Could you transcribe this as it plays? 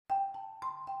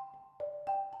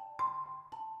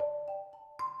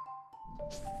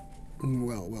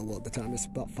Well, the time is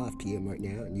about 5 p.m. right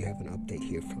now, and you have an update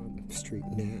here from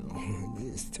StreetNOW.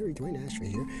 This is Terry Dwayne Asher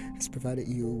here. Has provided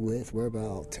you with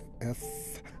whereabout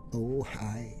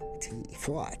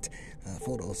FOIT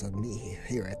photos of me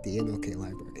here at the MLK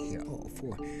Library here, all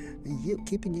for you,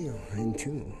 keeping you in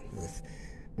tune with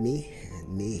me and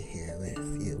me here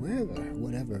with you,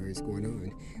 whatever is going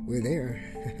on. We're there,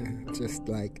 just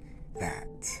like that.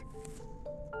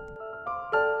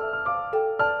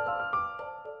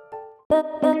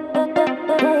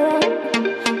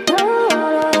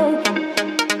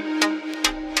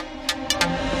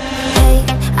 Hey,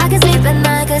 I can sleep at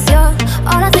night 'cause you're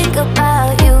all I think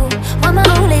about. You are my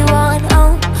only one,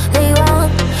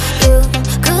 you.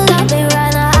 Could love me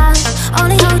right now, I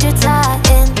only hold you tight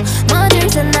in my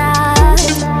dreams tonight.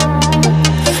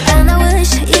 And I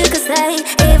wish you could stay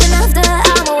even after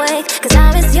I'm awake, 'cause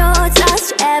I miss your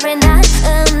touch every night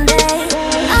and day.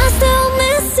 I still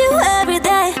miss you every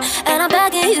day, and I'm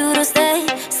begging you to stay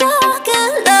so I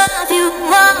can love you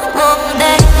one more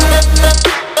day.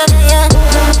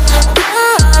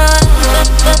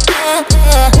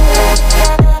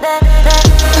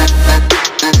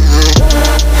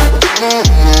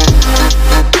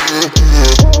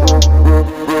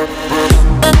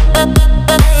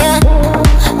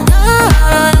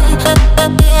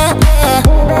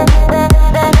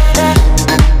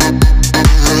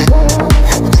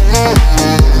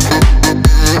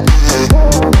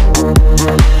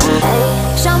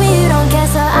 Show me you don't care,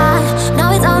 so I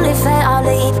know it's only fair. I'll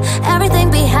leave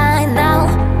everything behind now.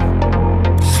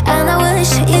 And I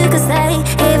wish you could stay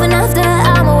even after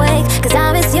I'm awake, 'cause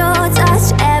I miss your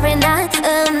touch every night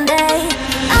and day.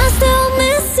 I still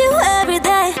miss you every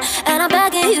day, and I'm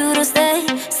begging you to stay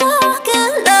so I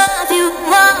can love you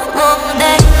one more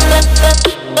day.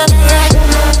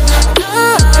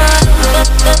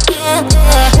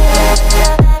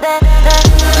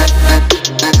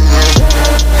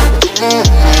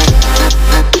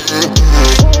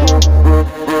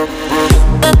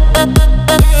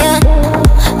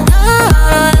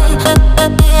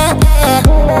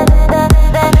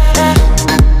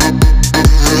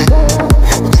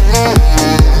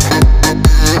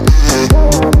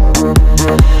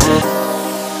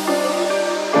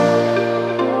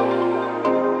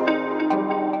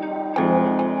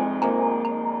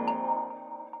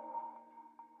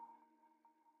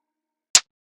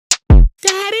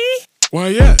 Why,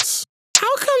 yes.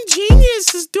 How come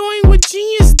Genius is doing what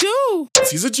Genius do?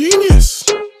 He's a genius.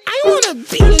 I wanna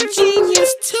be a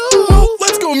genius too. Well,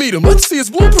 let's go meet him. Let's see his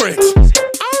blueprint.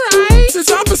 Alright.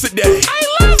 It's opposite day.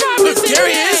 I love Look, opposite there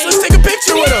he day. is. Let's take a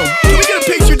picture with him. Can we get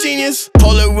a picture, genius?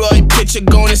 Polaroid picture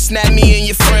gonna snap me in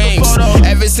your frames.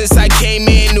 Ever since I came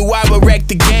in, knew I would wreck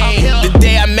the game. The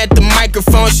day I met the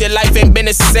microphone, shit, life ain't been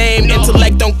the same.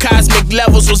 Intellect on cosmic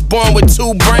levels, was born with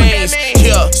 2 brains.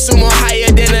 Yeah, sumo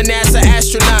higher than a NASA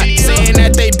astronaut. Saying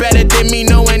that they better than me,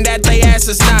 knowing that they ass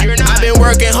is not. I've been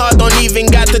working hard, don't even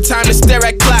got the time to stare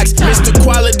at clocks. Mr.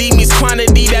 Quality means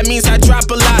quantity, that means I drop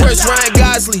a lot. Where's Ryan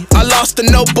Gosley? I lost the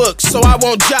notebook, so I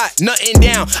won't jot nothing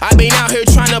down. I've been out here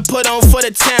trying to put on for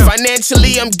the town.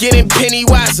 Financially, I'm getting penny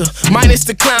wiser, minus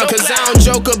the clown, 'cause I don't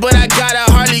joker, but I got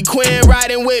a Harley Quinn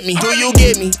riding with me. Do you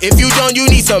get me? If you don't, you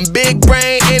need some big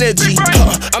brain energy.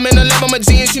 I'm in the lab, I'm a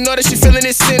genius, you know that she feeling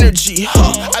this synergy.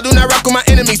 I do not rock with my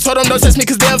enemies, told them don't test me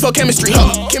 'cause they have no chemistry.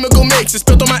 Chemical mix, it's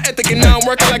built on my ethic, and now I'm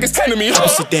working like it's 10 to me.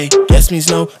 Opposite day, yes means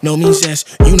no, no means yes.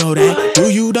 You know that, do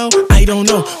you though? I don't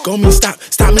know. Go mean stop,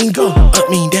 stop mean go. Up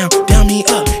mean down, down mean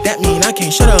up. That mean I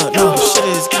can't shut up, no. Shit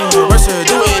is getting worse,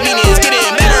 do it, mean it's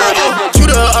getting better. You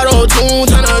the auto-tune,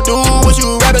 tryna do what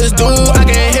you rappers do. I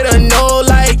can hit a note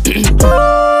like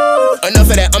enough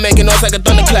of that, I'm making noise like a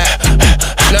thunderclap.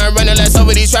 Now I'm running less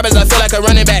over these rappers, I feel like a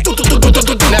running back.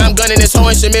 Now I'm gunning this whole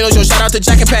instrumental, yo, shout out to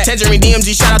Jack and Pat. Tangerine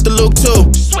DMG, shout out to Luke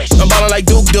too. I'm ballin' like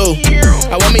Duke do.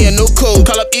 I want me a new cool.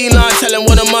 Call up Elon, tell him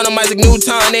what I'm on, I'm Isaac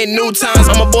Newton. Ain't new times,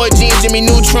 I'm a boy G and Jimmy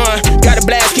Neutron. Got a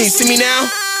blast, can you see me now?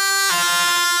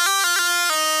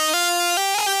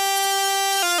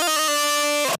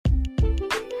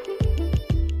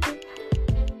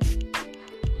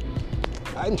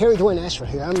 I'm Terry Dwayne Asher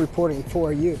here. I'm reporting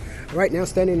for you. Right now,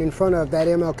 standing in front of that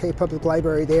MLK Public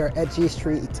Library there at G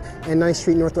Street and 9th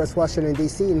Street, Northwest Washington,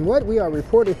 D.C. And what we are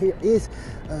reporting here is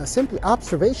simply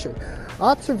observation.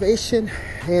 Observation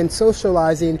and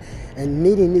socializing and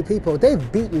meeting new people.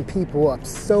 They've beaten people up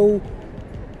so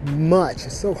much,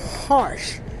 so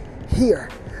harsh here,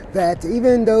 that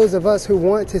even those of us who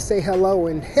want to say hello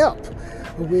and help,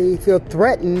 we feel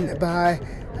threatened by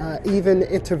even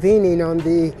intervening on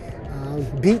the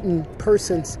beaten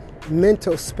person's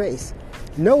mental space.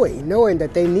 knowing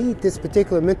that they need this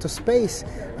particular mental space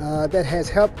that has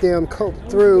helped them cope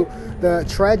through the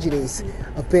tragedies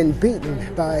of being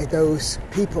beaten by those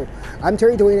people. I'm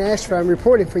Terry Dwayne Ashford. I'm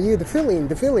reporting for you the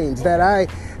feelings that I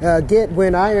get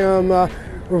when I am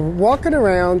walking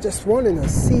around just wanting to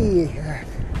see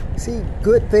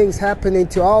good things happening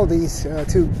to all these,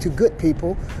 to good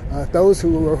people. Those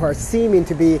who are seeming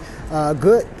to be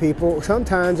good people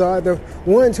sometimes are the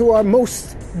ones who are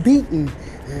most beaten.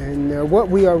 And what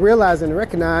we are realizing and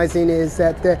recognizing is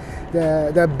that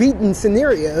the beaten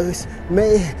scenarios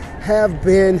may have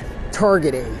been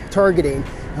targeting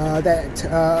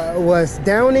that was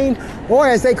downing, or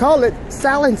as they call it,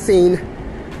 silencing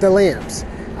the lambs.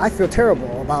 I feel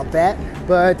terrible about that,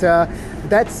 but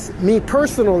that's me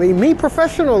personally. Me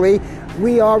professionally,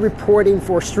 we are reporting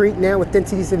for StreetNOW with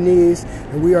Entities of News,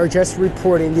 and we are just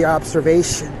reporting the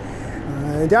observation.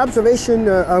 The observation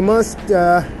amongst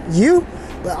you,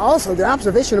 but also the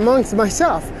observation amongst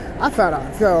myself. I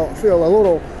feel a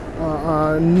little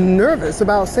nervous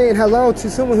about saying hello to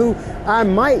someone who I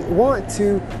might want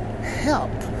to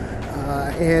help.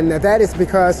 And that is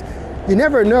because you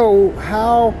never know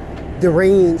how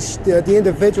deranged the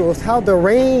individuals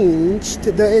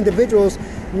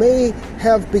may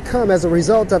have become as a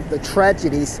result of the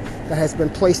tragedies that has been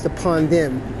placed upon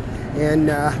them. And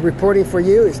reporting for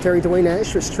you is Terry Dwayne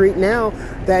Ashford, StreetNOW.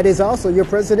 That is also your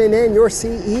president and your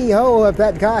CEO of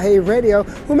that Guy Hey Radio,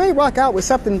 who may rock out with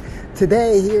something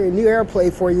today here, a new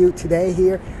airplay for you today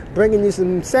here, bringing you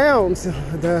some sounds,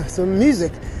 some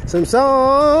music, some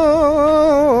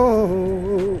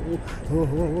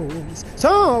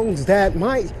songs that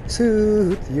might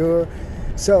soothe your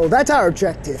soul. That's our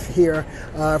objective here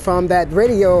from that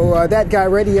radio, that Guy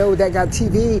Radio, that Guy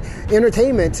TV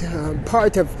entertainment,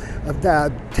 part of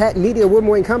the TAT Media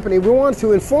Woodwing Company. We want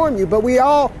to inform you, but we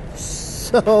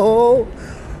also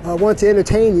want to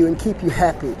entertain you and keep you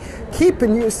happy,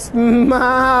 keeping you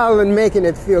smile and making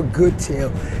it feel good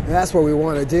too. And that's what we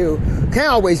want to do. Can't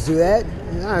always do that.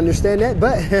 I understand that,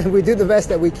 but we do the best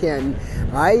that we can.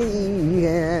 I'm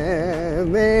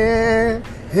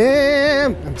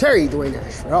Terry Dwayne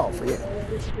Ashford, all for you.